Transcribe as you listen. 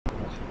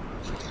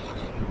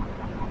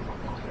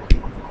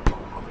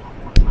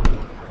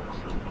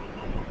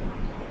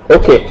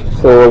Okay,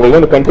 so we're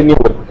going to continue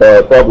with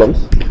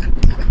problems,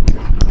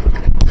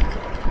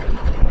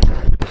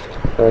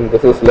 and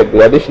this is like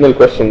the additional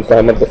question. So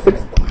I'm at the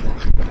sixth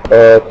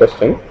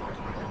question.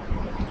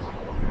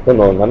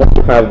 No, none of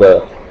you have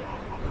the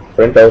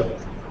printout.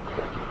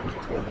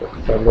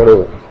 So I'm going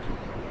to.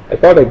 I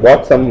thought I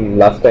bought some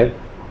last time.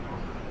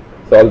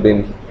 It's all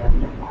been.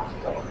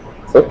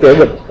 It's okay,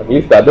 but at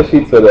least the other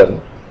sheets were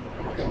there.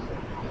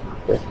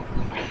 Okay.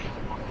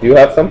 Do you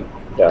have some?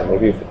 Yeah,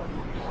 maybe you should.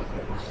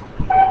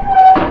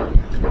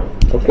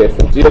 Okay,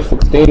 so G of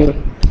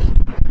 16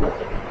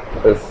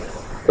 is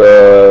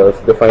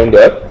defined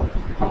here.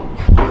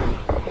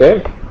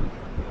 Okay.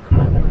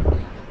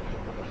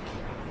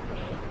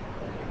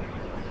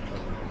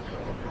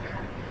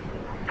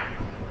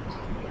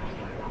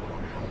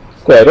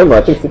 So I don't know.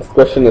 I think sixth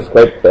question is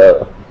quite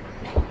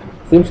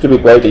seems to be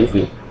quite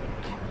easy.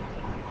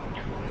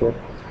 Okay.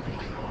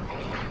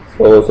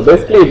 So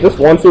basically, it just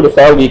wants you to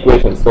solve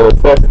equations. So it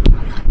says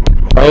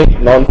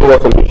find non-zero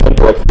solution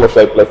to x plus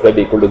y plus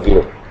z equal to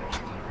 0.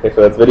 Okay,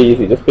 so it's very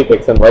easy. Just pick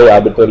x and y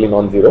arbitrarily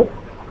non-zero.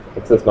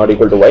 X is not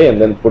equal to y, and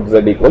then put z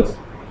equals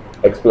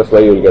x plus y.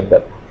 You will get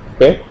that.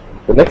 Okay.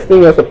 The next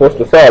thing you're supposed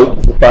to solve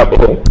is part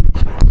A.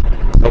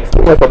 Next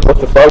thing you're supposed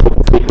to solve is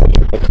this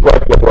equation: x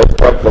squared plus y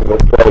squared plus z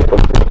squared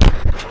equals 0.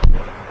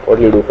 What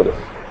do you do for this?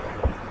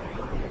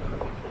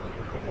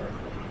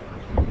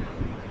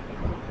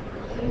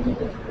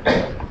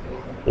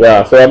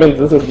 Yeah. So I mean,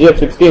 this is G of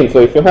 16. So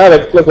if you have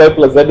x plus y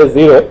plus z is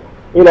 0.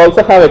 You will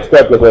also have x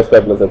squared plus y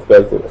squared plus z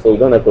squared 0. So you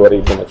don't have to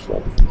worry too much now.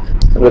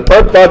 And the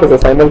third part is a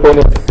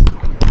simultaneous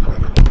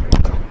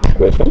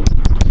equation.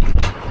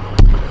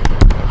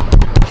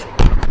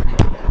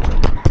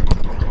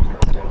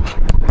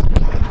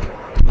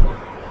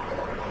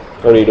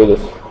 How do you do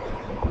this?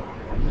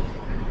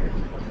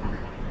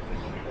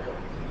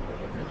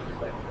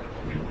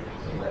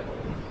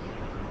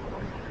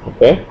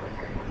 Okay.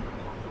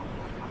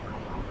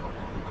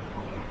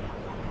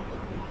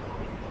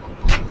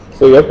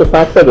 So you have to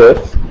factor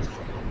this.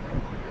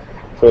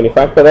 So when you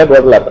factor that,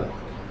 what will happen?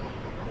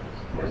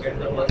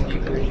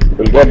 You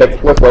will get x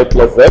plus y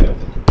plus z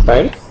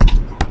times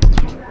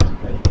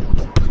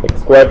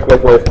x squared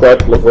plus y squared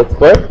plus z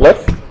squared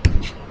plus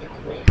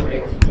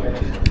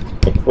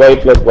xy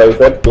plus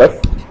yz plus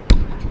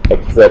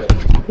xz.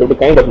 You have to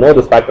kind of know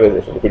this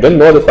factorization. If you didn't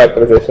know this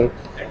factorization,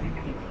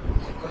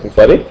 I'm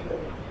sorry,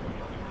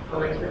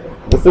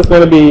 this is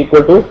going to be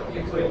equal to,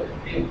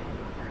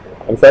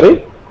 I'm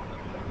sorry?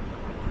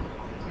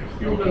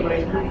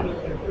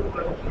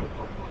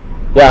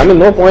 Yeah, I mean,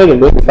 no point in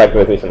doing this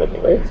factorization, I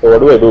think, right? So what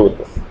do I do with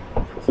this?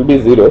 This will be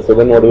 0, so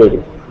then what do I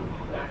do?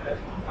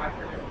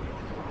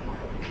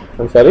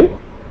 I'm sorry?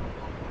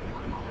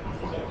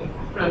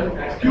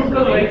 Q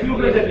plus y cube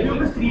plus z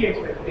cube is 3x.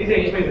 Is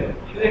x by z.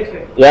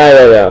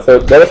 Yeah. So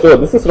let us go.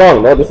 This is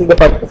wrong. No, this is the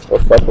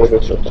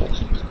factorization.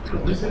 So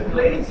this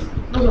implies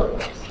no.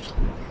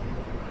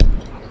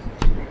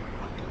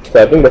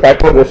 So I think the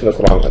factorization is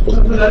wrong. I think.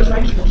 So that's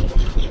fine.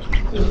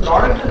 So the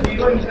product is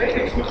 0 inside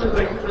x cube plus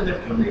y cube plus z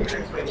cube is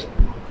x by z.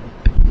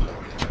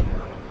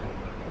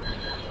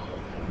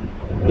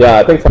 Yeah,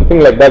 I think something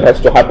like that has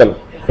to happen.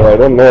 So I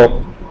don't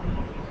know.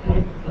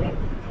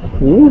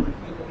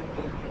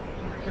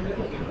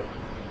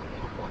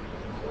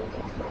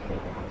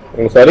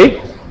 I'm sorry?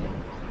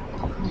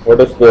 What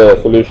is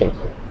the solution?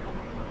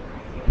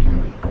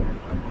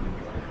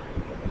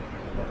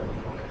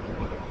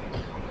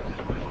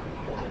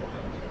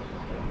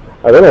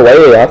 I don't know why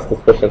I asked this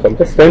question. So I'm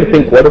just trying to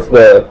think what is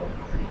the.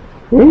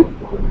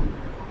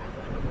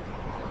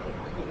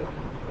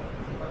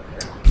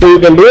 So you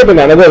can do it in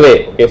another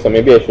way. Okay, so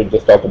maybe I should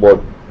just talk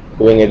about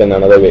doing it in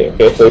another way.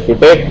 Okay, so if you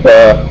take.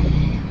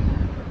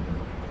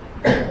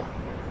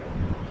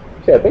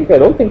 I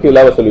don't think you'll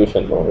have a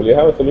solution. No, will you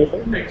have a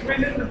solution? X by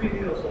z will be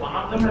 0. So one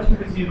of them has to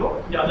be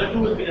 0. The other two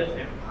will be the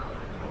same.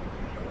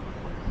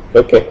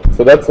 Okay,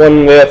 so that's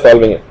one way of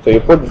solving it. So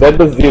you put z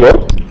is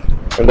 0,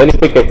 and then you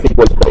pick x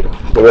equals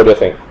 5. So what you're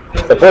saying?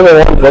 Suppose I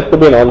want z to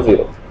be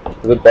non-zero.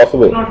 Is it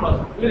possible? It's not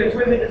possible. Because x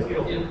by z is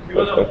 0.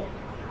 Because of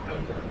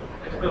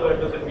x plus y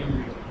plus z being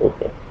 0.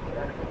 Okay.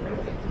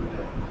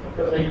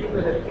 Because y cube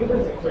plus z cube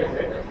is x by z.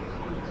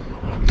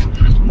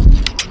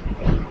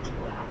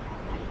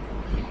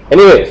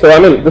 Anyway, so I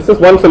mean, this is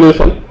one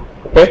solution.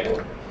 Okay.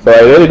 So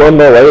I really don't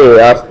know why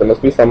I asked. There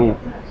must be something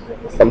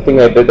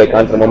I did. I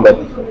can't remember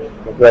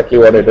exactly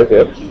what I did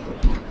here.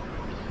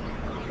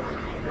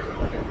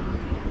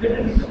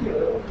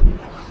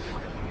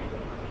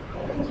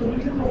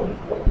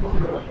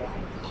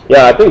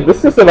 Yeah, I think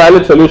this is a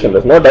valid solution.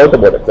 There's no doubt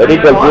about it. Z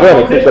equals 0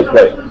 and x equals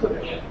y.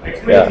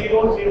 Yeah,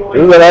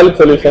 this is a valid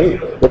solution.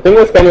 The thing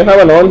is, can you have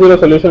a non-zero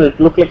solution? It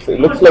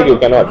looks like you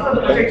cannot.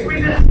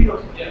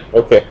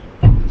 Okay.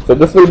 So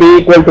this will be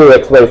equal to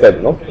x by z,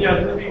 no? Yeah,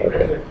 this will be equal to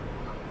Okay.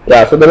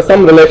 Yeah, so there is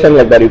some relation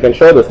like that. You can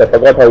show this. I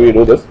forgot how you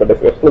do this, but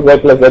if x plus y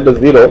plus z is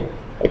 0,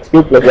 x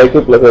cube plus y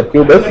cube plus z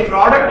cube is the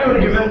product you are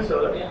given,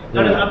 sir.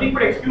 That is nothing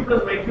but x cube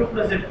plus y cube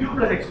plus z cube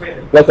plus x by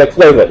z. plus x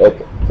by z.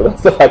 Okay, so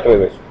that's the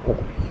factorization.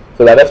 Okay.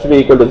 So that has to be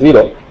equal to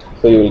 0.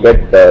 So you will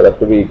get that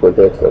to be equal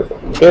to x plus y.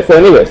 Okay, so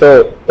anyway,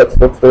 so that's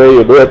the way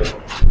you do it.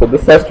 So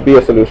this has to be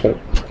a solution.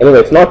 Anyway,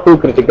 it's not too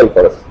critical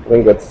for us. I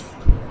think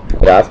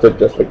I asked it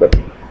just like that. I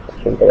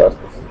shouldn't have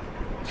asked this.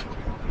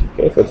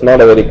 Okay, so it's not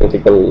a very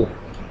critical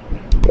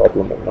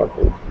problem. I'm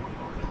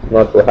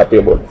not too happy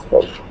about this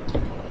problem.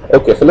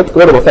 Okay, so let's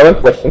go to the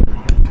 7th question.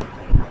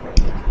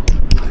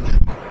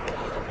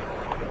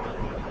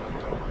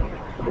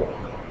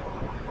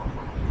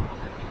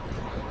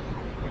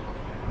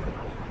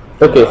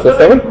 Okay, so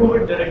 7th. Prove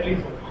it directly.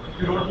 If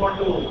you don't want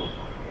to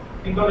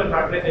think of the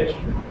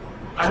factorization,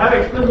 I have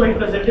x plus y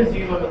plus z is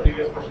 0 in the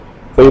previous question.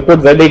 So you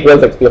put z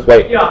equals x plus y.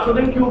 Yeah, so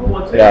then cube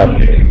both sides, Yeah.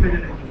 you get x plus z.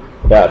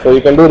 Yeah, so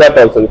you can do that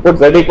also. You put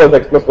z equals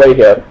x plus y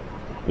here.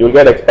 You will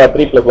get x power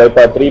 3 plus y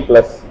power 3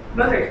 plus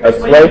Plus x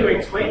plus y into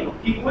xy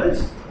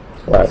equals.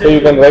 yeah, so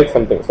you can write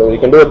something. So you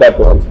can do it that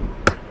way also.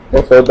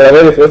 Okay, so there are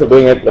various ways of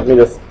doing it. Let me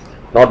just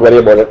not worry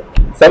about it.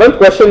 7th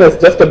question is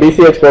just a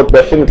BCH code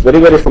question. It's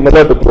very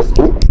similar to quiz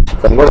 2.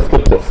 So I'm going to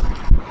skip this.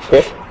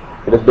 Okay,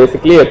 it is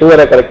basically a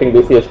 2-error correcting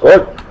BCH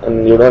code,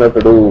 and you don't have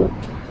to do.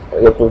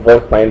 You have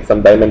to find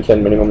some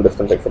dimension, minimum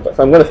distance, etc.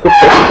 So I'm going to skip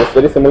this. It's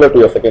very similar to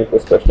your second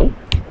quiz question.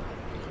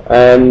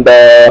 And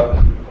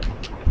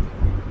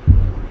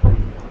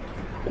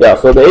yeah,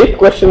 so the 8th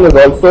question is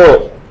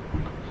also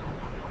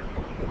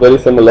very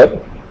similar.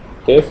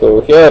 Okay,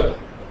 so here.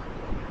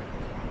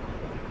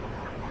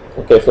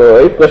 Okay,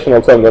 so 8th question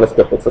also I'm going to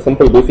skip. It's a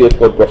simple BCH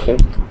code question.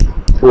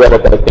 2-error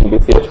correcting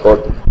BCH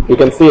code. You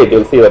can see it.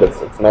 You'll see that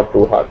it's not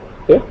too hard.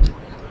 Okay.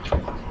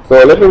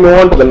 So let me move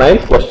on to the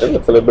 9th question.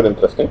 It's a little bit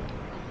interesting.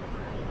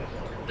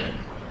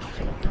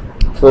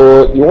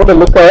 So you want to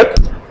look at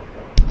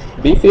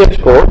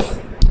BCH codes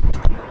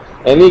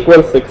n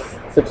equals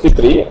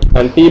 63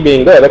 and t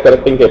being the error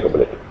correcting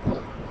capability.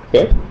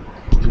 Okay,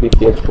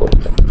 BCH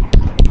codes.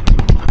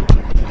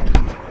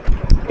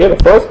 Okay, the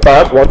first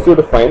part wants you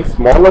to find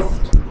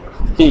smallest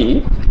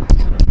t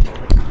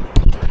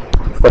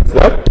such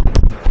that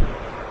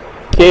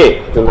k,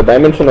 which is the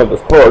dimension of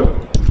this code,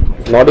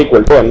 is not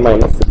equal to n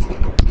minus 60.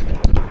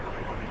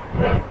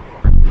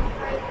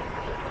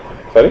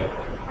 Sorry?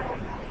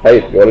 Hi,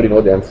 you already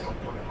know the answer.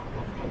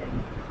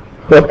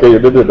 Okay, you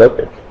did it,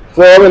 okay.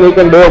 So, I mean, you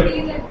can do it.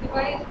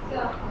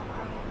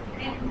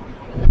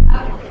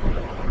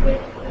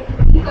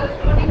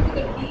 Corresponding to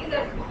the d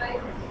that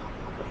divides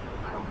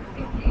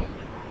 60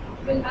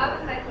 will have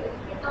a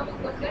cyclotomic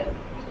percent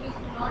which is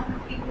not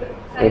equal.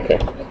 Okay.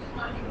 Which is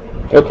not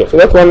equal. Okay, so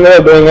that's one way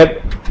of doing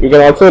it. You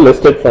can also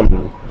list it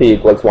from t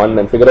equals 1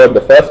 and figure out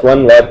the first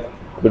one where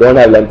we don't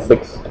have length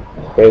 6.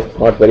 Okay, it's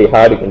not very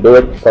hard, you can do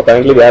it. So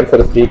apparently the answer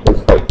is t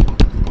equals 5.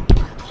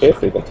 Okay,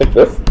 so you can check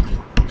this.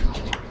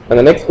 And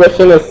the next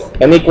question is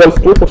n equals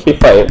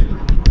 255.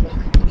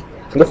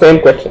 The same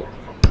question.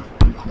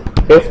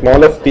 Okay,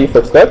 smallest t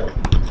such that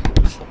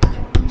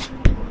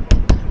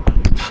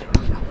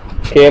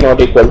k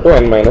not equal to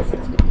n minus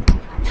 60.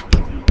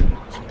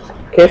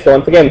 Okay, so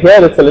once again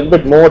here it's a little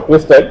bit more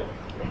twisted.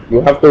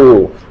 You have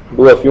to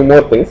do a few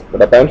more things,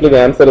 but apparently the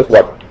answer is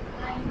what?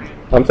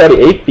 I'm sorry,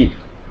 8t.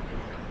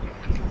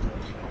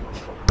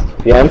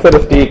 The answer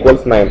is t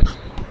equals 9.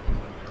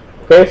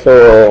 Okay, so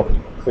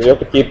you have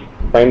to keep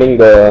finding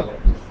the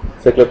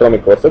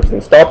cyclotomic corsets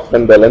and stop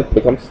when the length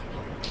becomes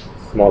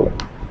smaller.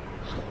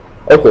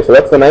 Okay, so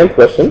that's the 9th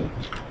question.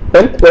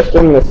 10th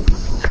question is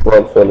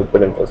also a little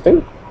bit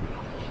interesting.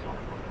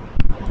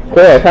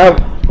 Okay, I have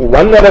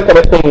one error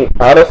correcting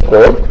RS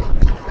code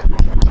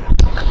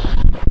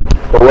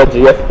over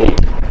GF8.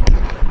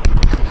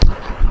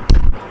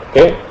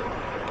 Okay,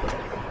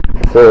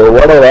 so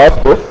what I've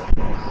asked is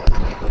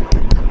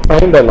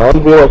find a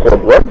non-zero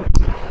code word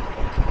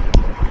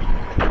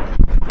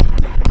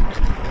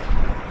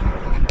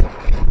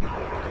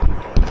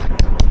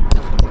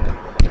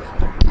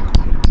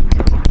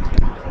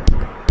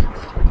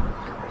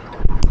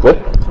with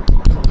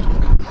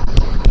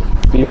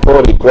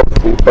C4 equals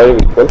C5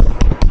 equals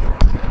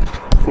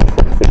C6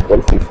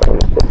 equals C7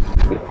 equals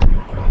C.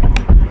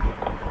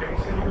 X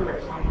into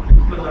x1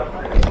 plus alpha,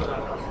 x plus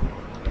alpha.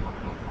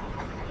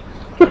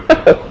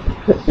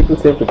 People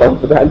seem to come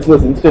to the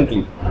answers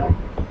instantly.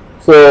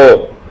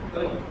 So,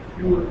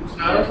 You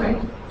narrow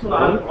things, so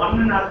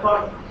 1 and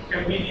alpha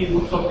can be the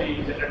roots of the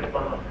generative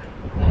polynomial.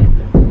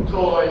 So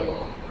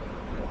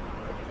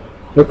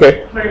okay.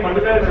 I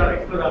multiply with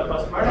x plus alpha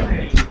squared and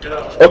then get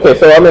a Okay,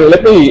 so I mean,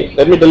 let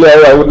me tell you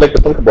how I would like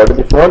to think about it.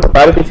 If you want a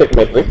parity check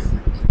matrix,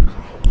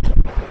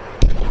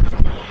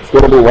 it's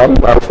going to be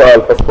 1 alpha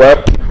alpha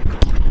square,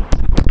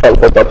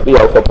 alpha power 3,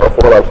 alpha power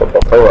 4, alpha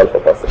power 5, alpha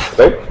power 6,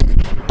 right?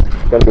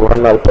 It's going to be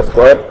 1 alpha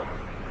square,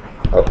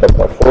 alpha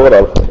power 4,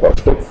 alpha power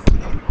 6,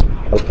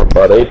 alpha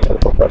power 8,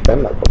 alpha power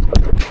 10, alpha power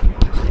 2.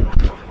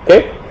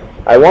 Okay,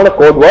 I want a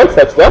code word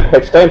such that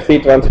h times c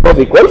transpose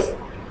equals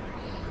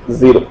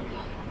 0.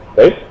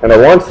 Right, and I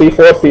want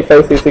C4,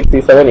 C5, C6,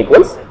 C7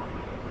 equals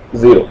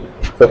 0.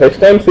 So h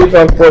times c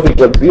transpose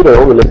equals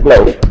 0 will imply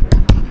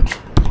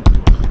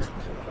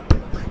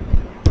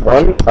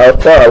 1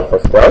 alpha alpha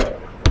square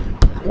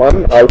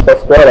 1 alpha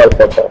square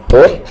alpha power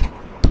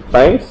 4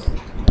 times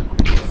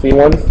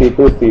C1,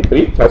 C2,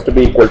 C3 has to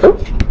be equal to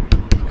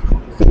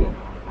 0.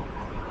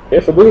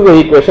 Okay, so this is the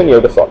equation you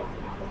have to solve.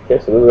 Okay,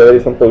 so this is a very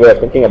simple way of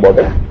thinking about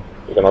it.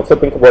 You can also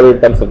think about it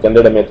in terms of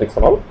generator matrix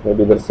and all.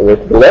 Maybe there's a way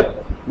to do that,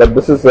 but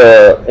this is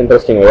an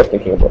interesting way of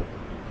thinking about it.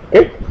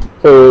 Okay,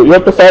 so you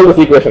have to solve this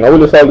equation. How will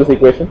you solve this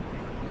equation?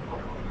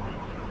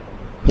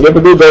 You have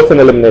to do Gaussian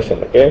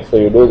elimination. Okay, so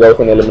you do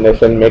Gaussian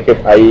elimination, make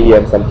it I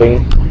and something,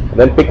 and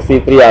then pick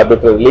C3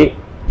 arbitrarily,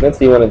 then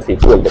C1 and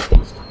C2 will get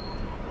fixed.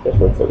 Okay,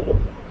 so that's how you do it.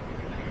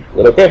 Is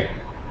that okay?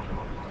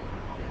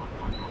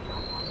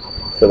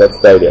 So that's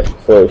the idea.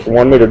 So if you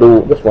want me to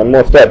do just one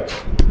more step,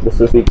 this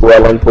is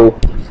equivalent to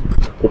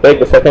take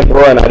the second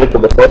row and add it to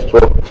the first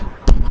row.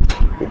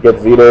 You get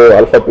 0,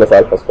 alpha plus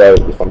alpha square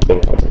will be something.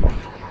 I don't know.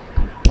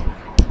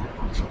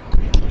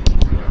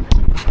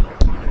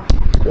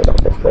 Get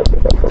alpha square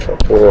plus alpha square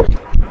 4.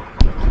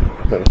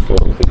 Then 4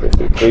 is equal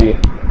to 3.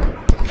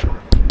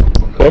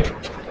 Okay.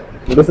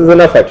 This is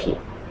enough actually.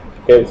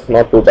 Okay, it's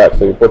not too bad.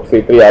 So you put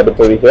C3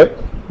 arbitrary here.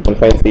 You can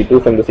find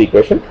C2 from this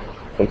equation.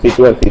 From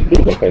C2 and C3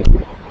 you can find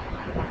C2.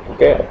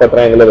 Okay, upper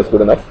triangular is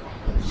good enough.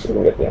 You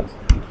can get the answer.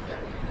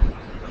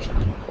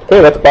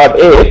 Okay, that's part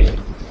A.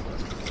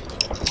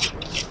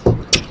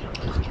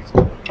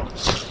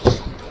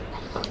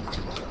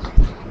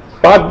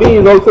 Part B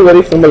is also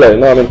very similar.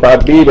 I mean,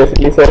 part B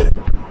basically says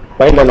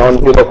find a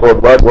non-zero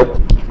code word with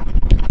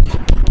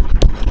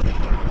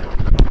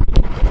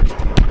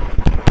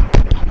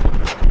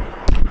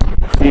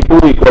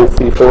C2 equals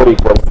C4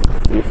 equals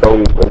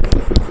C5 equals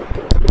C6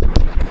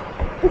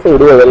 equals. So you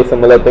do a very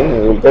similar thing.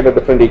 You will get a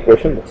different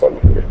equation. That's all you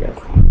can get the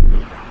answer.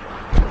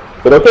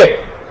 But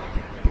okay.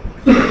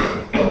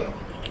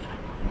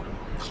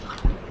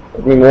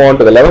 Let me move on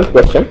to the 11th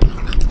question.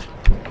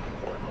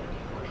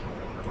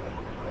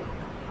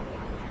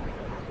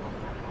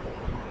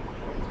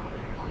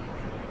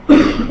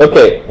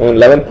 Okay,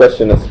 11th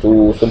question is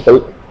too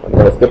simple. I'm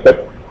going to skip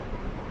it.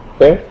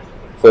 Okay,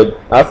 so it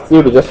asks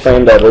you to just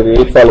find a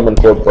Reed-Solomon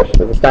code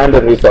question. It's a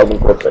standard Reed-Solomon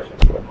code question.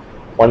 So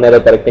one error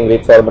correcting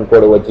Reed-Solomon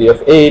code over G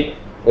of 8.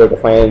 You have to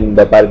find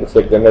the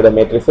parametric generator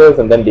matrices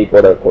and then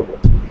decode our code.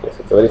 Okay, so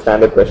it's a very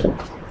standard question.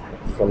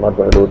 So I'm not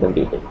going to do it in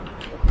detail.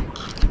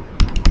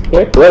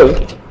 Okay,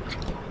 12.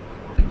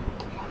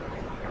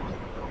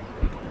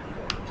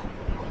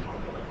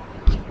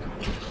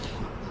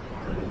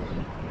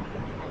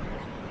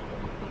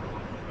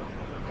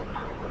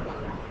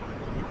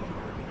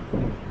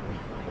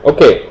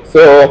 Okay,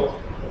 so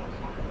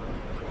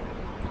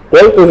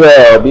 12th is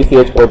a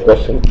BCH code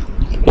question.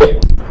 Okay,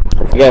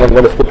 again I'm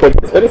going to skip it.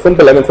 It's very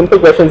simple. I mean, simple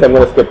questions I'm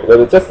going to skip because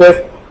it just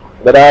says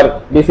there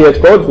are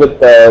BCH codes with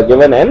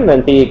given n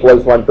and t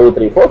equals 1, 2,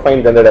 3, 4.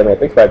 Find generator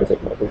matrix,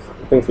 parametric matrix,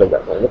 things like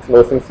that.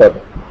 Those things are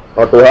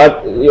not too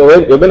hard.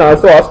 You've been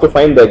also asked to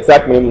find the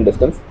exact minimum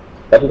distance.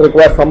 That will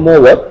require some more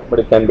work, but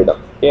it can be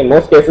done. Okay, in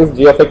most cases,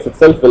 g of x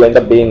itself will end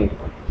up being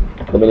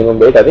the minimum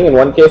weight. I think in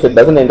one case it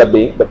doesn't end up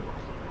being, but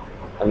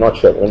I'm not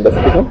sure. When does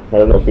it become? I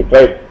don't know if you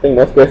tried. I think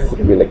most cases it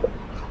will be like that.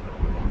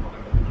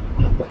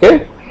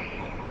 Okay.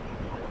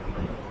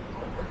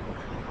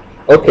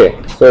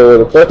 Okay. So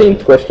the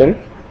 13th question.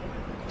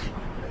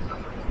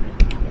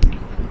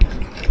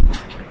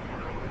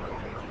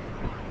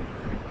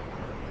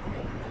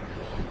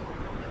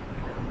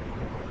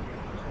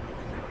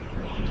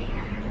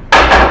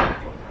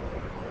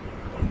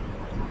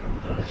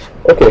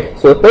 Okay.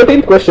 So the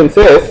 13th question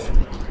says,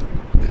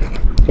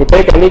 you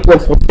take n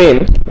equals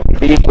 15,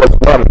 t equals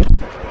 1,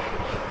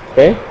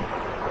 okay,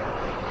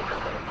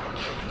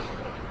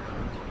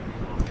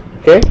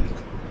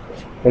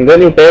 and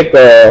then you take,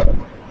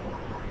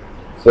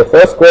 so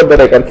first code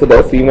that I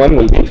consider, C1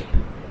 will be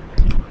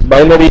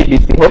binary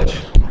BCH,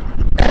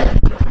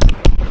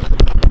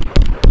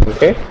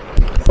 okay,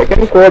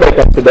 second code I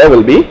consider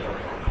will be,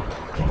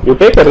 you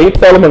take a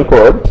Reed-Solomon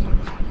code,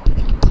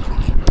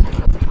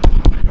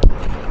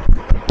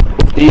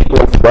 t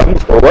equals 1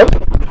 over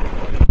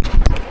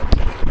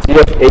G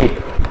of 8.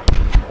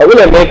 How will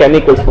I make n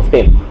equals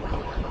 15?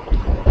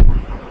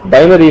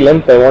 Binary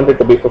length I want it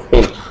to be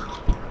 15.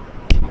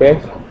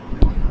 Okay.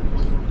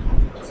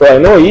 So I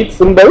know each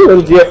symbol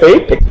in G of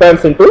 8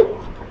 expands into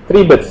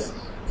 3 bits.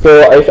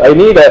 So I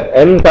need a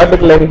n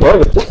capital N here,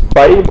 which is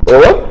 5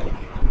 over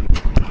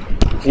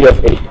G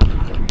of 8.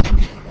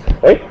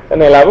 Right?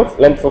 Then I'll have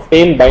a length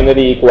 15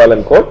 binary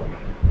equivalent code.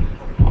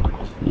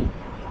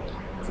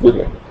 Excuse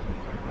me.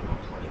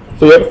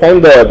 So you have to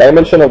find the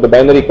dimension of the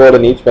binary code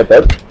in each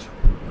method.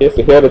 Okay,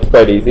 so here it's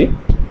quite easy.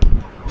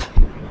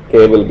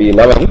 K will be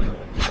 11.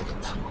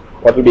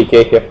 What will be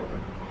K here?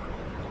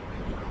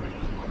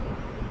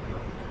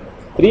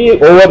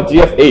 3 over G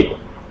of 8.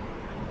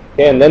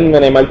 Okay, and then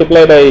when I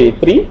multiply by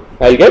 3,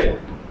 I'll get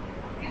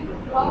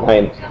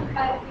 9.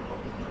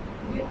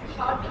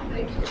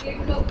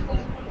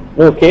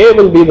 No, K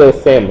will be the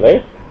same,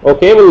 right? Oh,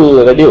 K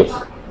will reduce.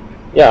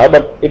 Yeah,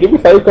 but it will be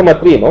 5,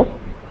 3, no?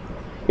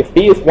 If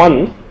T is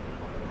 1,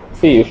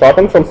 see, you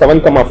shorten from 7,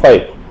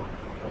 5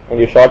 and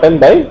you shorten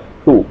by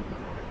 2.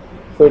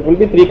 So it will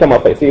be 3,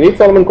 5. See,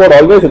 Reed-Solomon code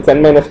always it's n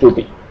minus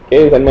 2t.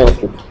 K is n minus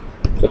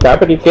 2t. So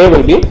capital K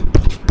will be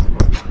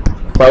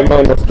 5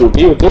 minus 2t,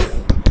 which is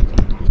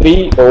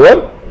 3 over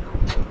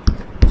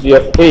g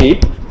of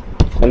 8,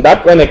 and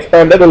that when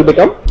expanded will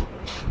become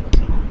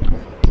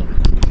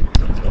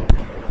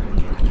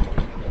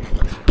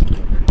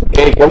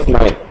k equals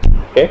 9.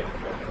 Okay,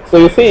 so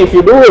you see, if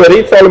you do the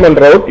Reed-Solomon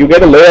route, you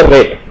get a lower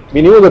rate.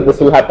 We knew that this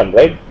will happen,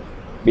 right?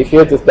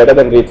 BCH is better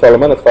than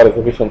Reed-Solomon as far as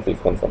efficiency is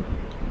concerned.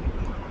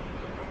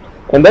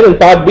 And then in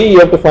part B, you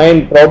have to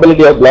find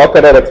probability of block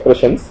error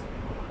expressions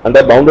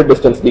under bounded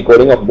distance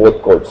decoding of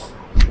both codes.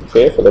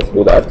 Okay, so let's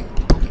do that.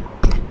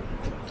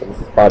 So this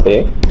is part A.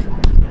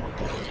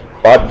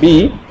 Part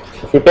B,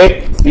 if you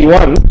take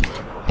C1,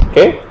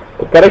 okay,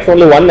 it corrects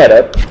only one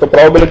error, so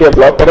probability of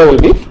block error will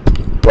be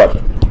what?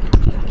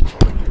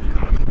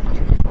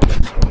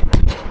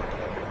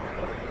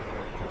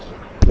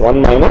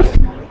 One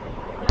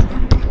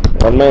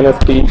minus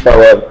p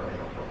power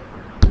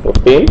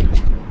 15,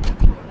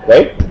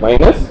 right,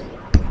 minus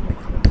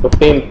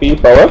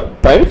 15p power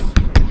times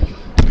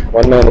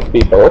 1 minus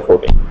p power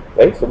 14,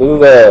 right. So this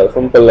is a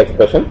simple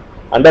expression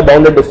under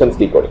bounded distance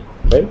decoding,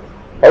 right.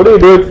 How do you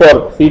do it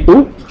for C2?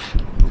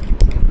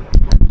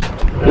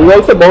 It is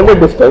also bounded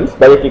distance,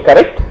 but it will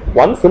correct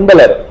one symbol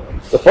error.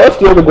 So first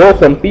you have to go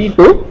from p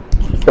to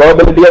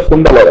probability of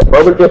symbol error.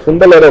 Probability of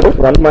symbol error is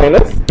 1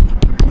 minus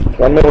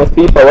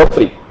p power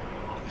 3,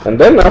 and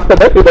then after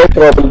that you write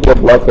probability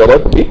of block error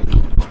to be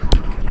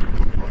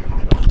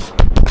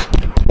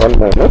 1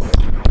 minus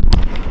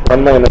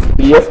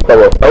ps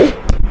power 5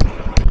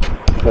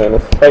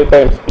 minus 5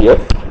 times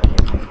ps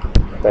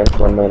times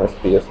 1 minus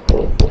ps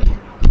power 4.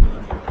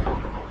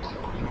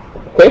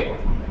 Okay,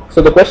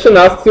 so the question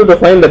asks you to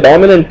find the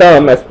dominant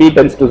term as p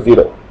tends to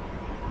 0.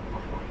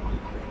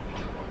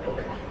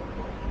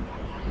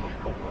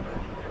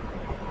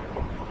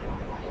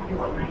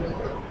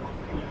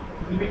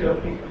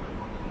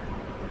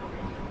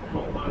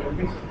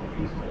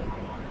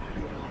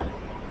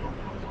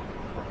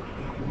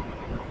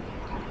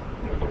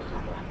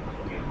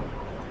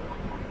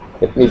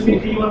 Let me see.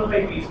 T1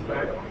 by p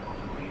squared.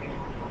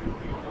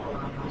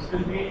 This will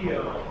be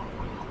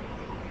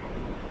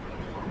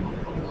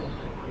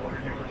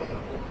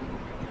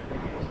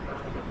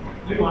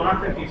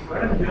p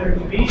squared, and here it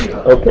will be.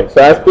 Okay,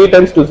 so as p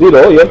tends to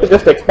 0, you have to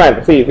just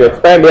expand. See, if you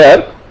expand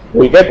here, you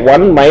will get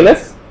 1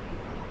 minus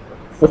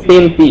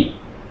 15p,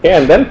 okay,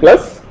 and then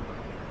plus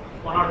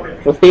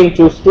 15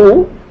 choose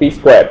 2 p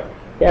squared,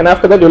 okay, and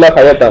after that you will have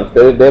higher terms.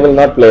 They will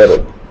not play a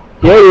role.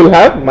 Here you will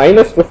have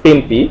minus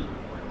 15p,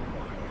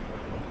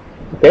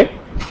 okay,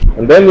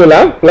 and then you will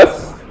have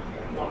plus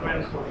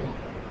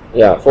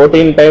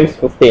 14 times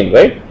 15,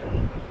 right,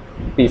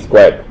 p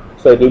squared.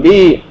 So it will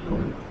be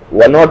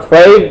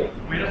 105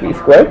 p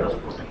squared,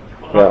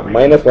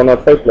 minus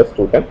 105 plus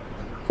 210.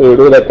 So you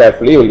do that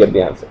carefully, you will get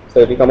the answer. So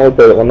it will come out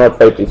to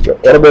 105 p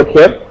squared. What about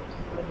here?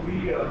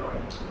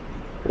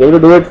 You have to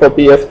do it for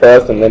ps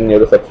first, and then you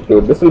have to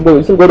substitute. This will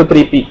go to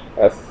 3p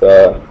as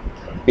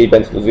p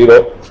tends to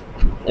 0,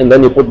 and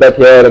then you put that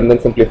here and then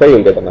simplify, you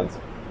will get an answer.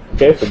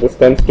 Okay, so this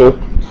tends to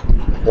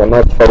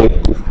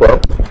 105 p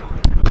squared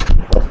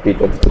as p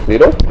tends to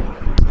 0.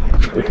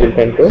 This will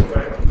tend to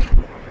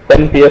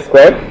 10 ps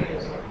squared,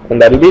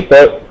 and that will be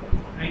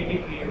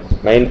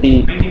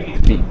 90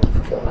 p.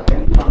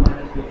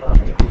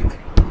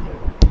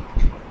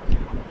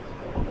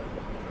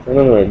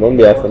 No, it won't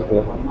be as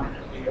simple.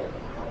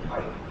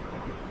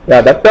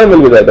 Yeah, that term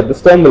will be there, but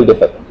this term will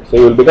differ. So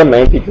you will become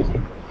 90 p.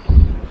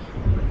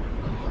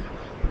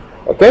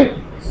 Okay,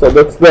 so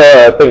that's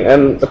the thing.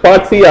 And the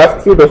part C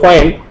asks you to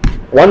find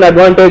one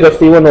advantage of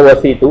C1 over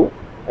C2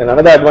 and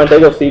another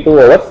advantage of C2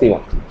 over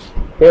C1.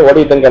 Okay, what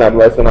do you think an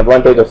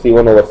advantage of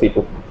C1 over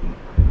C2?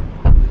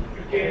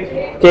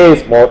 K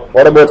is more.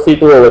 What about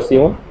C2 over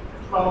C1?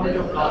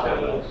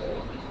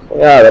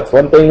 Yeah, that's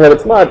one thing where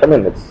it's not. I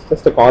mean, it's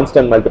just a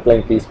constant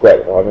multiplying p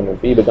squared. I mean, when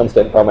p becomes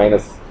 10 power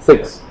minus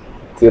 6,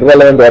 it's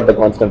irrelevant what the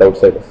constant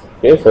outside is.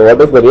 Okay, so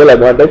what is the real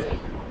advantage?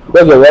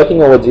 Because you're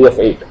working over g of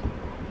 8.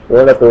 You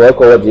don't have to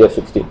work over g of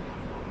 16.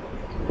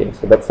 Okay,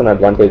 so that's an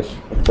advantage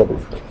for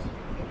these things.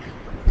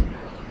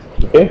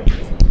 Okay,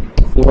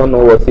 C1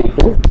 over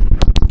C2,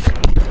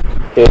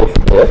 K is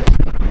there.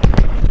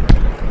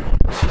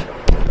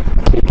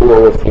 C2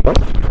 over C1,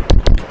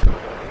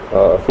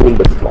 field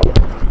is smaller.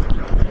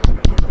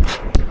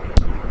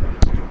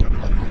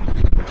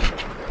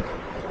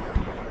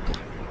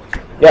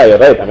 Yeah, you're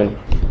right. I mean,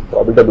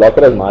 probability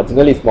blocker is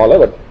marginally smaller,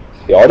 but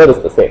the order is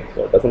the same,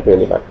 so it doesn't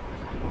really matter.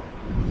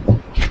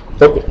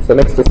 Okay, so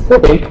next is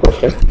 14th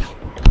question.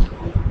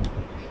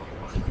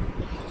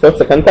 So it's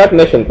a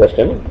concatenation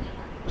question.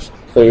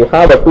 So you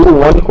have a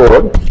 2-1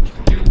 code.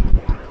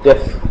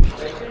 Yes.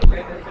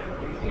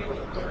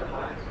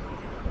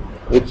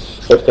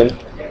 Which question?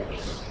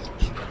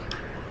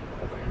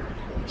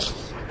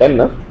 10,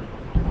 no?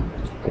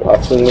 You're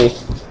asking me.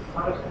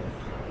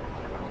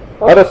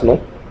 RS, no?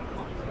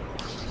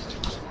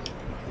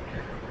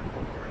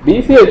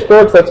 BCH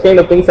code, such kind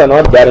of things are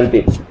not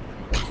guaranteed.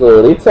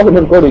 So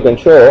Reed-Solomon code you can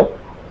show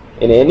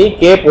in any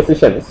k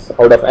positions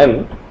out of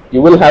n,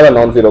 you will have a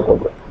non-zero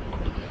code.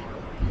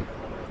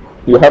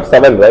 You have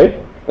 7, right?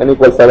 n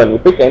equals 7, you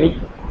pick any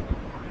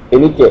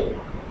k.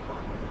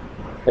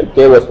 Right?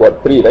 K was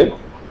what? 3, right?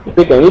 You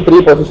pick any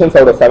 3 positions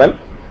out of 7,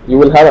 you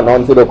will have a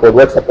non-zero code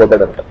word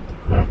supported at that.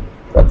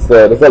 That's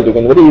the result. You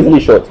can very easily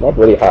show. It's not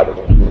very hard.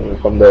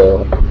 From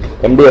the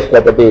MDS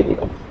property.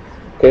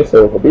 Okay,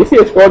 so for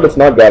BCH code, it's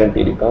not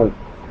guaranteed. You can't.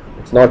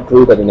 It's not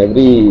true that in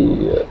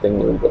every thing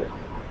you will get it.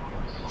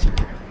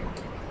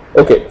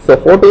 Okay, so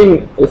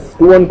 14 is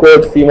 2-1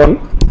 code C1,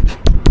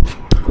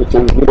 which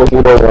is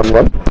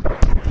 0011,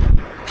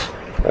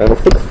 and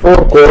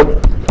 6-4 code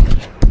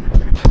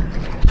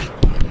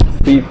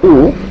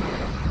C2.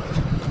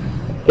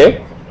 Okay,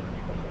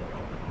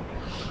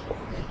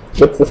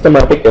 with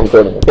systematic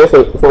encoding. Okay,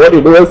 so what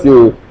you do is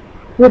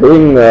you're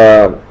doing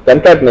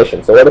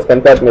concatenation. So what is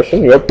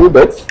concatenation? You have 2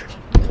 bits.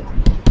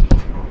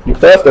 You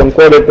first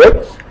encode it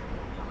with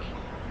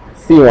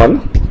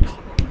C1.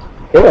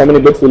 Okay, how many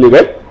bits will you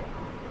get?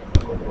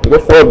 You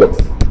get 4 bits.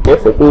 Okay,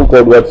 so 2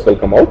 code words will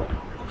come out,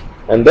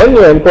 and then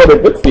you encode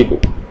it with C2.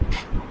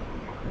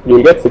 You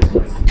will get 6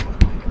 bits.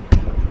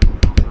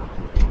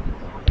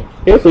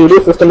 Okay, so you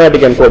do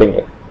systematic encoding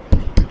here.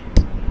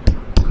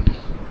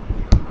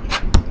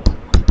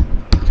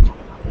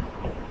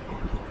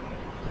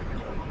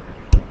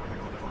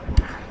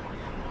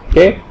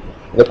 Okay,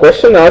 the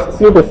question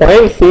asks you to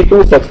find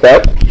C2 such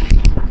that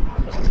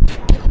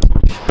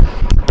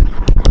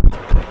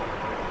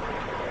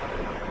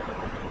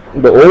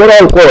the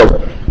overall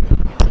code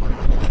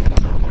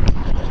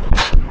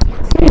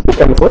C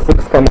becomes a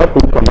 6, 2,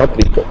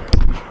 3 code.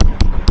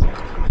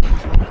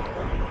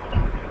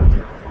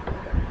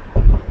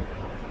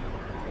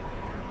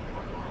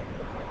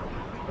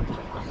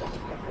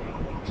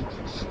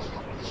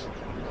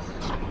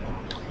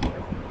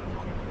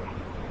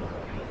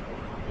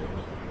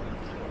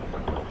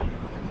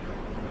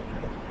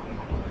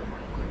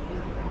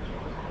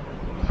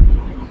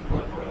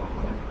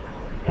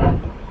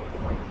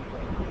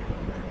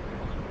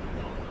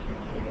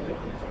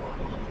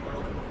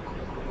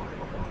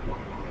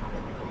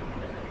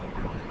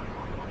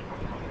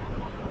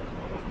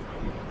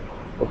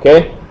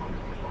 Okay.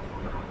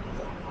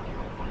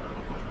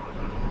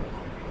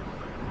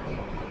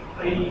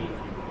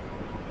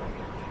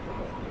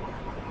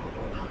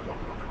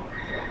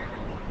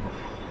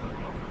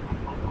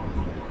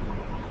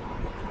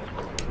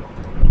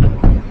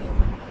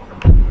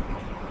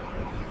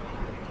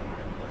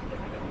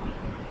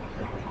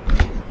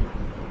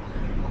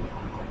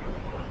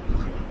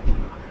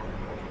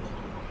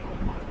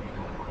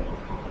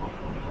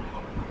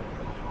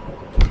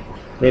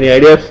 Any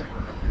ideas?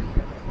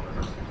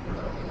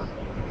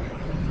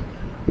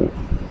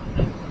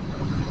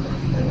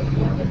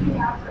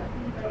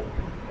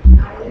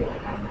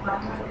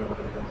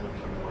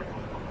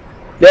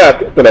 Yeah,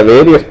 there are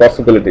various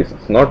possibilities.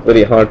 It's not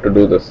very hard to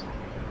do this.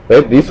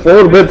 Right? These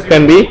 4 bits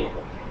can be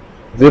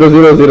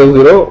 0000,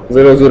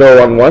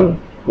 0011,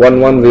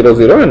 1100,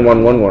 and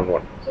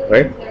 1111.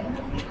 Right?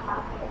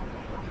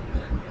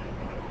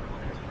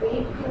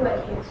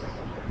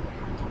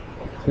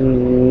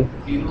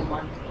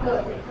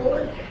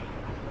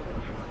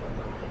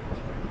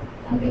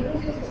 And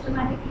because you're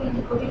systematically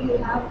encoding, you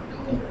have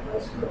 2 in the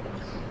first 2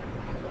 bits.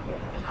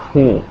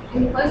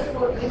 In the first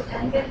 4 bits,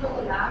 and then for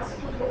the last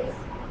 2 bits,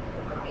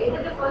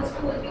 either the first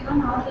 2 will be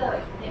 1 or the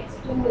next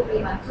 2 will be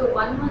 1. So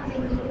 1, 1,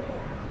 0,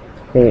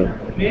 0.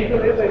 Make the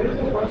way by this,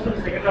 the first and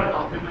second are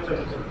complements of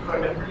each other. So I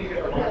definitely get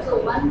a 1. Yeah, so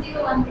 1,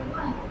 0, 1, 0,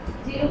 and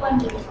 0, 1,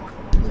 0.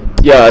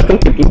 Yeah, I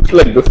think it looks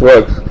like this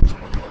works.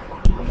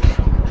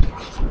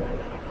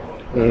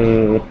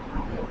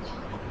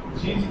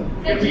 G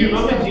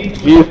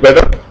is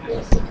better.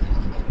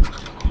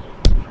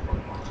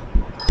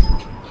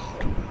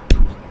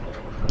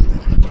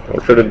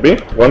 What should it be?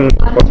 1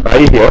 for I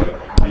here.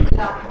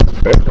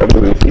 Right,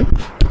 WVC.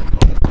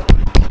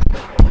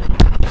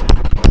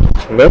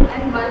 And then?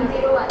 And 1,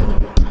 0, 1,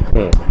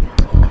 0.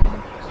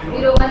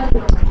 0, 1,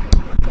 0.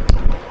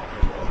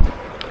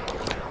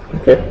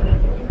 Okay.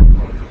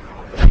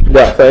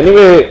 Yeah, so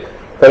anyway,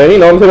 for any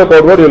non-zero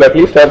code word, you will at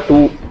least have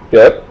 2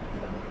 here.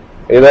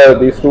 Either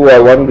these 2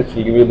 or 1, which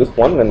will give you this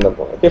 1 and that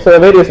 1. Okay, so there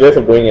are various ways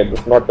of doing it.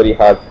 It's not very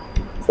hard.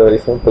 It's a very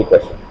simple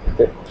question.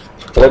 Okay.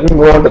 So let me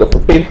move on to the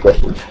 15th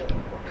question.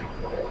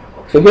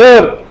 So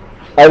here,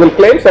 I will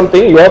claim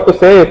something. You have to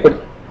say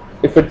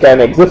if it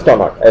can exist or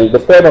not. I will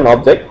describe an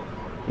object.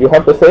 You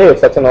have to say if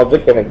such an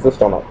object can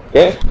exist or not.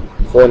 Okay.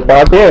 So in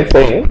part A, I am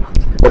saying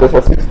there is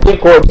a 16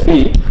 code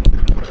C,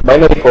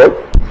 binary code,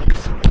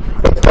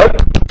 such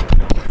that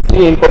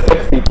C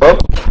intersects C perp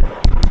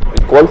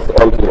equals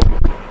all 0.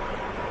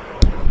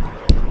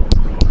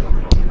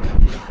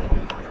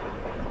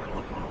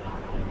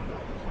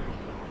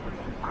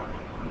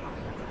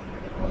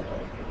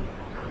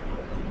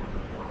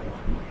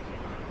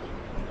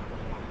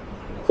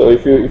 So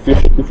if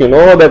you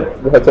know that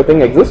such a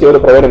thing exists, you have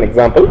to provide an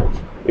example.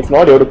 If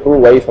not, you have to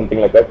prove why something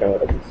like that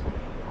cannot exist.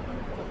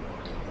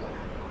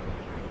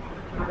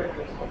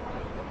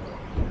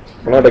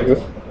 Cannot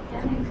exist.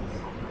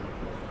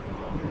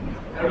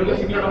 The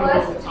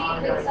first 3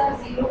 bits are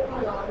 0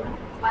 for all.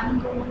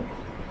 1, 2,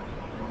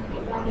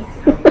 1 is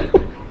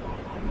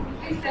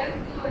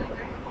self-dual, right?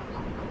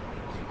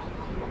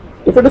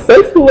 If it is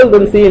self-dual,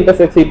 then C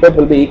intersects E prop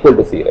will be equal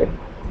to C, right?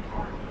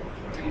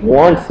 You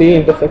want C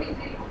intersect?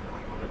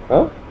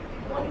 Huh?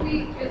 Won't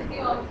be just the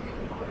opposite.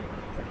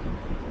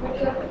 But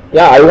you have to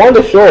Yeah, I want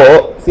to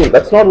show. See,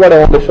 that's not what I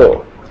want to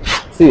show.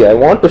 See, I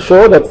want to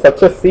show that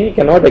such a C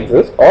cannot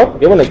exist, or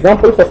give an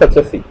example for such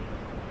a C.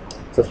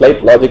 It's a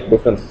slight logic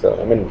difference.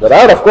 I mean, there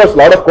are of course a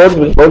lot of codes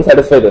which don't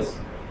satisfy this.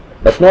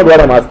 That's not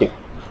what I'm asking.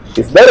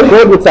 Is there a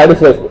code which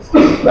satisfies this?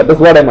 That is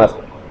what I'm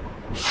asking.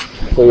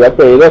 So you have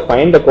to either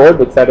find the code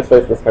which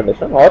satisfies this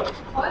condition, or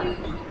Or you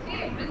should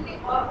say everything,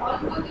 or all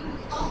codes in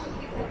this form will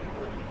be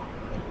self-dual.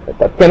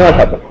 that cannot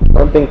happen. I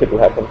don't think it will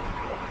happen.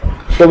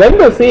 So when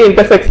the C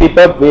intersects E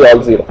prop, we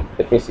all 0.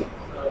 Let me see.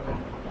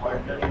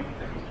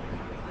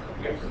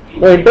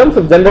 No, in terms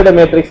of generator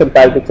matrix and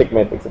parity check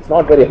matrix, it's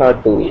not very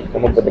hard to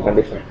come up with the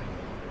condition.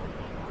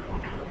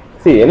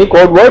 See, any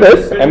code word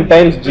is M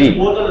times G.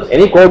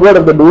 Any code word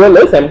of the dual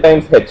is M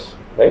times H,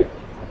 right?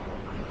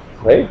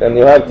 Right? And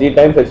you have G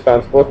times H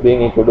transpose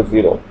being equal to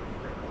 0.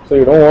 So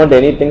you don't want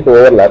anything to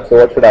overlap. So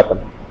what should happen?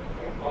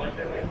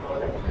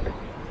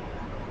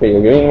 Okay,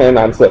 you're giving me an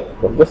answer.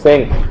 I'm just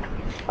saying,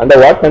 under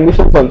what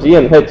conditions on G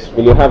and H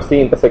will you have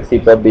C intersects E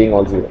prop being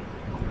all 0?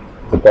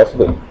 Is it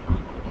possible?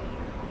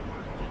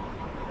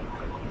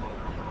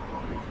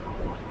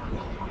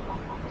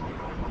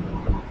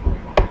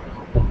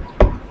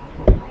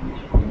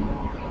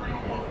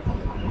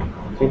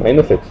 C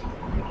minus H.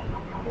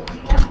 We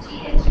have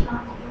GH should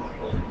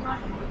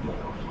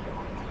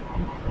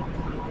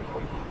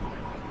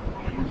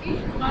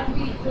not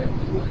be equal to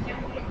MH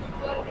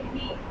for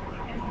any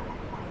M.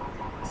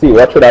 See,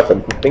 what should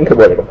happen? Think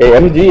about it. Okay,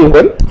 MG is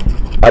an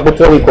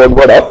arbitrary code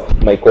word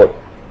of my code.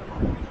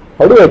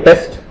 How do I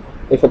test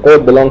if a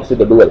code belongs to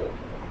the dual?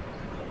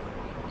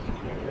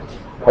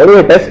 How do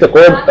I test a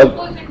code of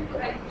Transpose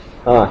into H.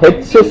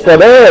 H is for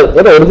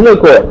the original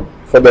code.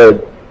 For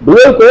the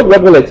dual code,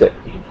 what will I say?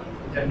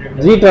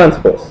 G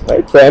transpose,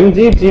 right? So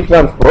MG G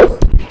transpose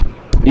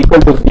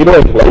equal to 0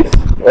 implies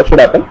what should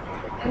happen?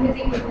 M is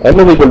equal to M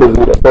is equal to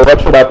 0. So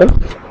what should happen?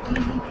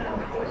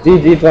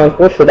 G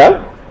transpose should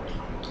have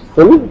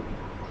full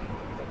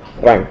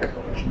rank.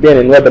 Should be an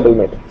invertible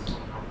matrix.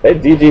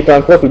 Right? G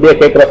transpose will be a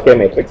K cross K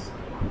matrix.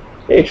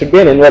 Okay, it should be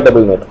an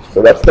invertible matrix.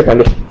 So that's the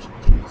condition.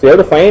 So you have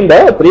to find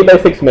a 3 by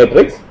 6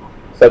 matrix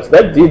such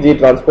that G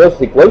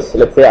transpose equals,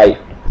 let's say, I.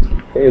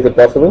 Okay, is it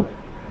possible?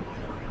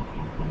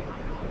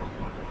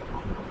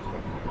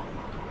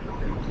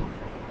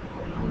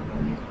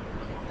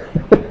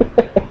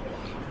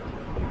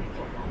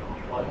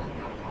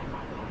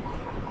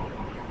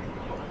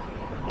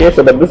 Okay,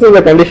 so but this is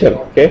the condition.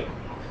 Okay,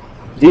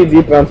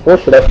 G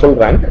transpose should have full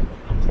rank,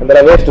 and there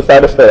are ways to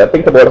satisfy that.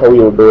 Think about how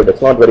you would do it.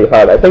 It's not very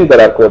hard. I think there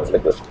are codes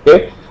like this.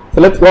 Okay,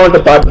 so let's go on to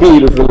part B.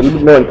 This is a little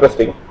bit more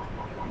interesting.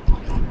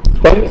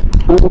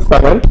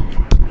 10.2.7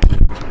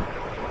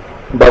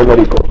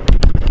 binary code.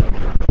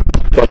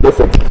 So this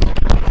is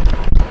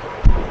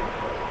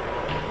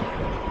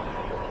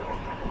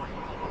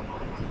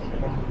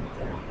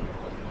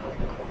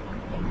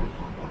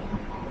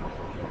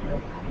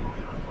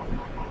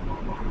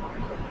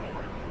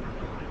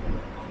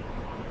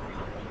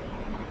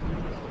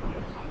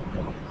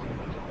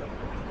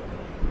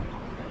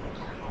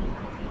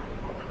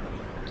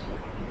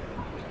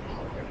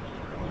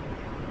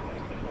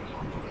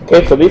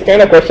okay, so these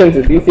kind of questions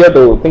is easier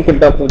to think in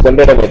terms of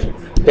generator matrix.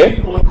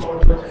 Okay,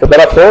 so there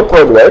are 4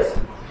 code words.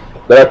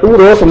 There are 2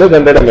 rows in the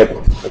generator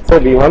matrix. Let's say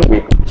V1,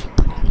 V2.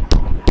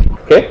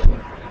 Okay,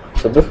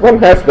 so this one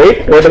has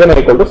weight greater than or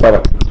equal to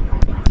 7.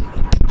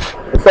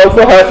 This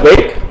also has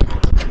weight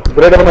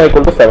greater than or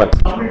equal to 7.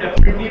 Some will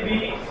definitely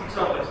be 6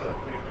 or lesser.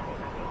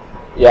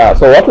 Yeah,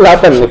 so what will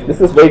happen if this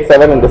is weight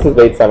 7 and this is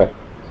weight 7?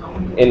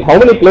 In how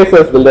many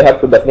places will they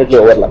have to definitely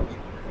overlap?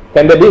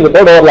 Can they be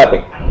without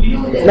overlapping?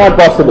 It's not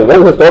possible.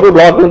 Well, the total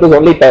block length is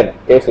only 10.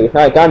 Okay, so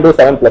I can't do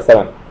 7 plus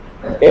 7.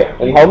 Okay,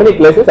 in how many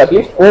places? At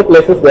least 4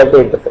 places they have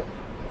to intersect.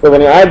 So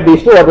when you add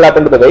these two, what will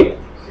happen to the weight?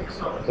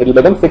 6 or less. It will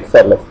become 6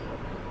 or less.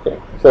 Okay,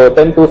 so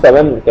 10 to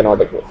 7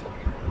 cannot exist.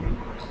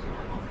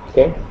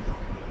 Okay,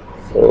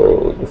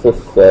 so this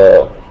is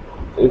a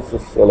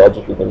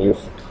logic you can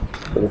use.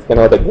 So this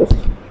cannot exist.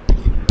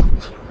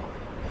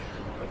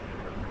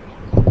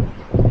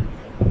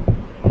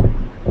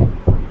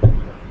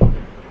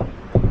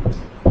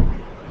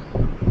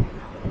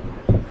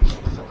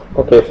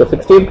 Okay, so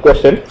 16th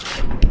question.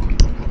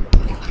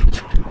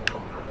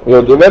 You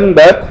are given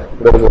that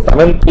there is a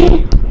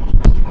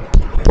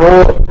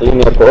 74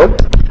 linear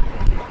code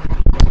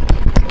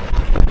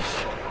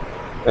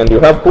and you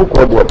have 2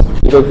 code words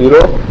 00,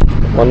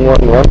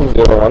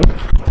 11101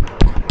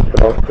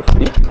 belongs to C,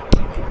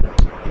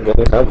 then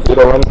you have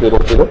 0100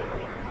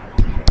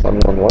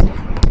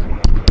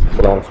 111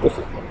 belongs to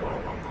C.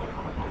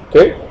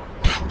 Okay,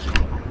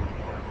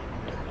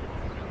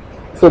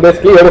 so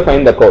basically you have to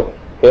find the code.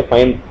 Okay,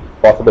 find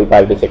possible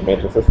parity check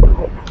matrices for the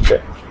code.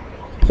 Okay,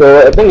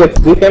 so I think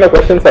these kind of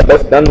questions are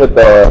best done with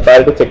the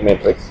parity check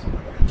matrix.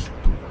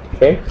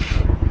 Okay,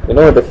 you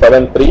know it is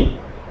 7 3.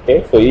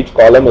 Okay, so each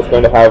column is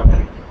going to have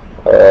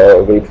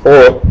weight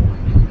 4.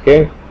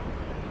 Okay.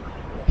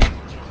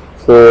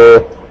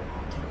 So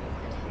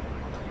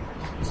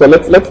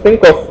let's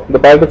think of the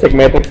Pareto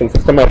matrix in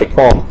systematic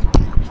form.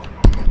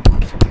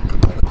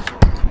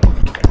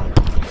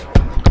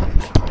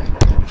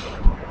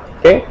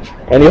 Okay,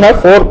 and you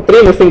have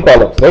three missing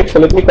columns, right? So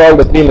let me call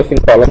the three missing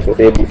columns as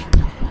A, B, C.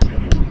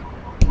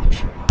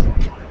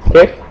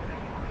 Okay,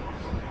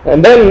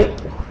 and then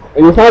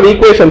you have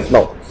equations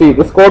now. See,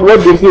 this code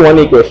word gives you one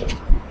equation,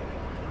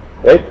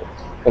 right?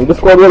 And this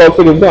code word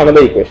also gives you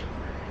another equation.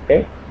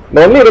 Okay,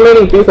 the only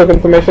remaining piece of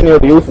information you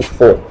have to use is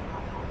 4.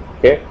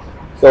 Okay,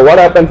 so what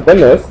happens then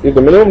is, if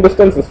the minimum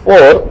distance is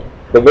 4,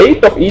 the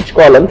weight of each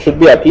column should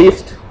be at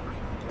least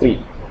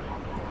 3.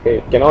 Okay,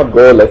 it cannot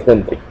go less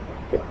than 3.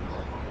 Okay,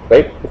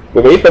 right? If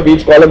the weight of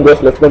each column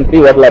goes less than 3,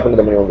 what will happen to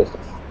the minimum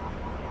distance?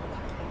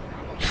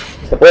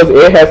 Suppose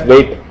A has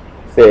weight,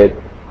 say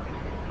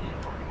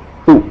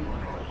 2.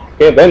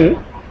 Okay,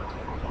 then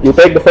you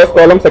take the first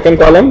column, second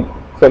column,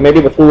 so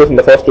maybe the 2 is in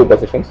the first 2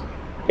 positions.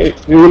 Okay,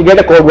 you will get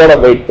a code word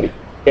of weight 3.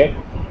 Okay,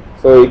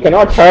 so you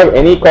cannot have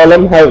any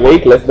column have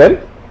weight less than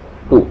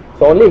 2.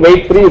 So only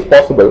weight 3 is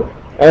possible,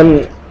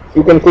 and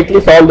you can quickly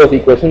solve those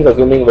equations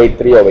assuming weight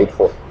 3 or weight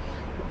 4.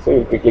 So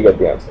you quickly get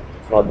the answer.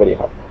 It's not very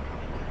hard.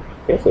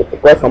 Okay, so it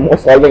requires some more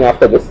solving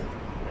after this.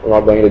 I'm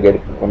not going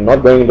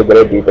into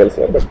great details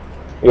here, but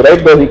you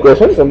write those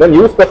equations and then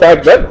use the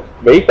fact that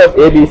weight of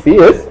ABC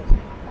is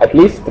at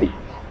least 3.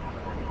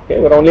 Okay,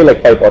 there are only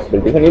like 5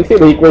 possibilities, and you'll see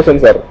the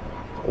equations are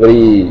very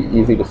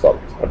easy to solve.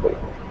 It's not very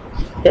hard.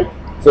 Okay,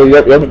 so you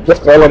have to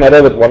just trial and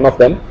error with one of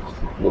them.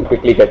 You'll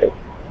quickly get it.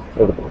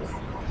 Everything else.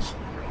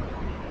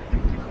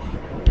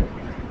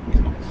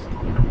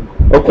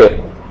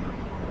 Okay.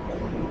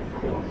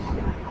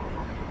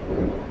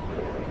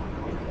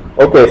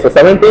 Okay, so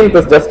 17th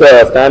is just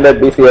a standard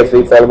BCS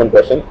Reed-Solomon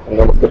question. I'm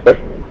going to skip it.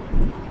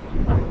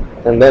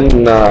 And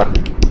then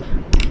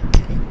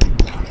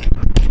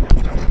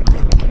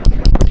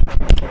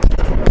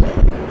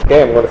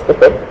okay, I'm going to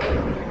skip it.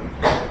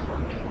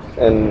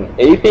 And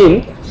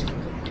 18th,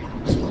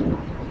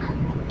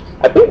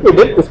 I think we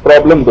did this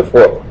problem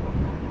before.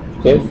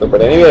 Okay, so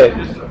but anyway,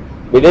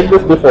 we did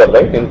this before,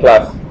 right, in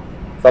class.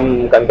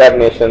 Some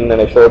concatenation,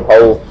 and I showed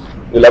how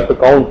you'll have to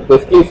count.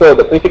 Basically, so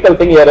the critical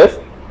thing here is,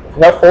 if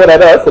you have 4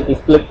 errors, it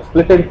will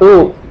split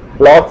into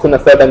blocks in a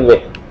certain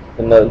way,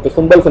 into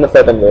symbols in a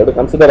certain way. To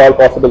consider all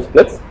possible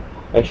splits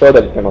and show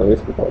that it can always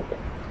be corrected.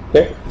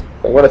 Okay,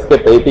 so I'm going to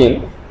skip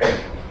 18.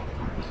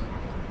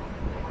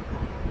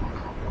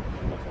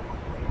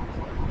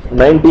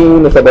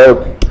 19 is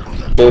about,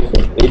 okay,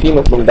 so 18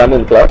 has been done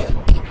in class.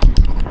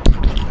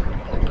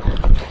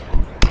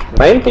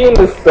 19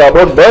 is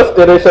about burst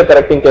erasure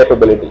correcting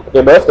capability.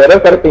 Okay, burst error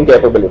correcting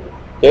capability.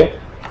 Okay,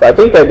 so I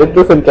think I did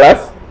this in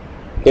class.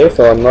 Okay,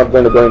 so I'm not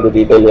going to go into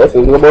detail here.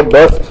 So this is about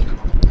burst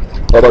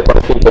error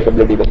correcting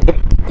capability. The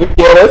trick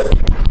here is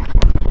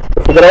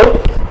to figure out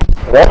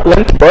what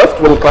length burst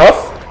will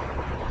cause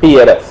P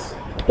errors.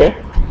 Okay,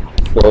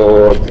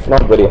 so it's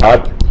not very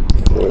hard.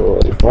 So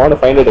if you want to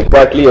find it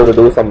exactly, you have to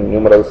do some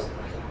numerals,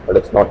 but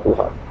it's not too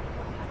hard.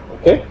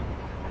 Okay.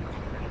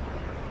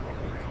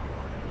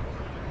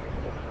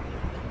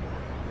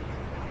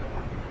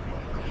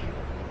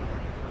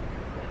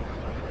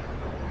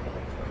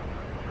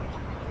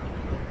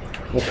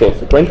 Okay,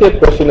 so 20th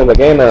question is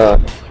again a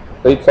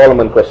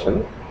Reed-Solomon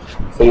question.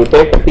 So you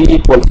take P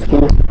equals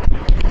 2,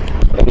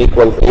 N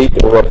equals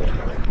 8 over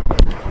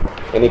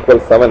N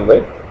equals 7,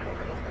 right?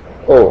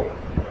 Oh.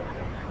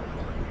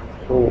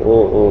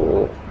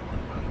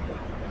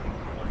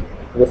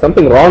 There's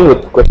something wrong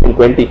with question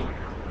 20.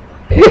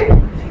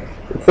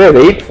 It says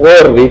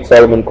 8-4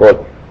 Reed-Solomon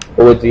code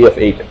over G of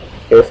 8.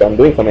 Okay, so I'm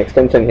doing some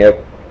extension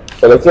here.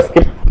 So let's just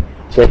skip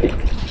 20.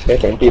 Okay,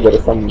 20, there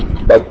is some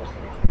bug.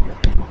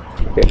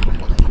 Okay,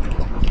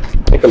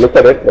 take a look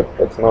at it, but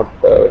it's not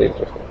very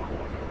interesting.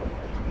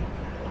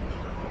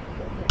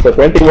 So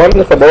 21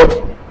 is about,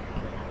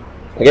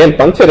 again,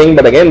 puncturing,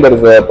 but again there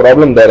is a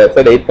problem there. I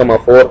said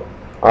 8,4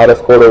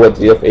 RS code over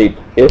G of 8.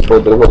 Okay, so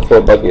there is also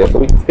a bug here. So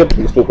we can skip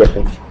these 2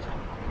 questions.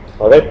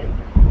 Alright,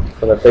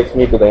 so that takes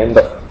me to the end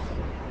of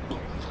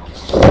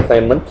the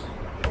assignment.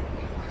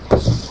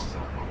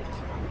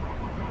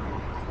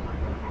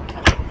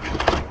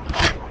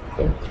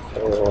 Okay,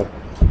 so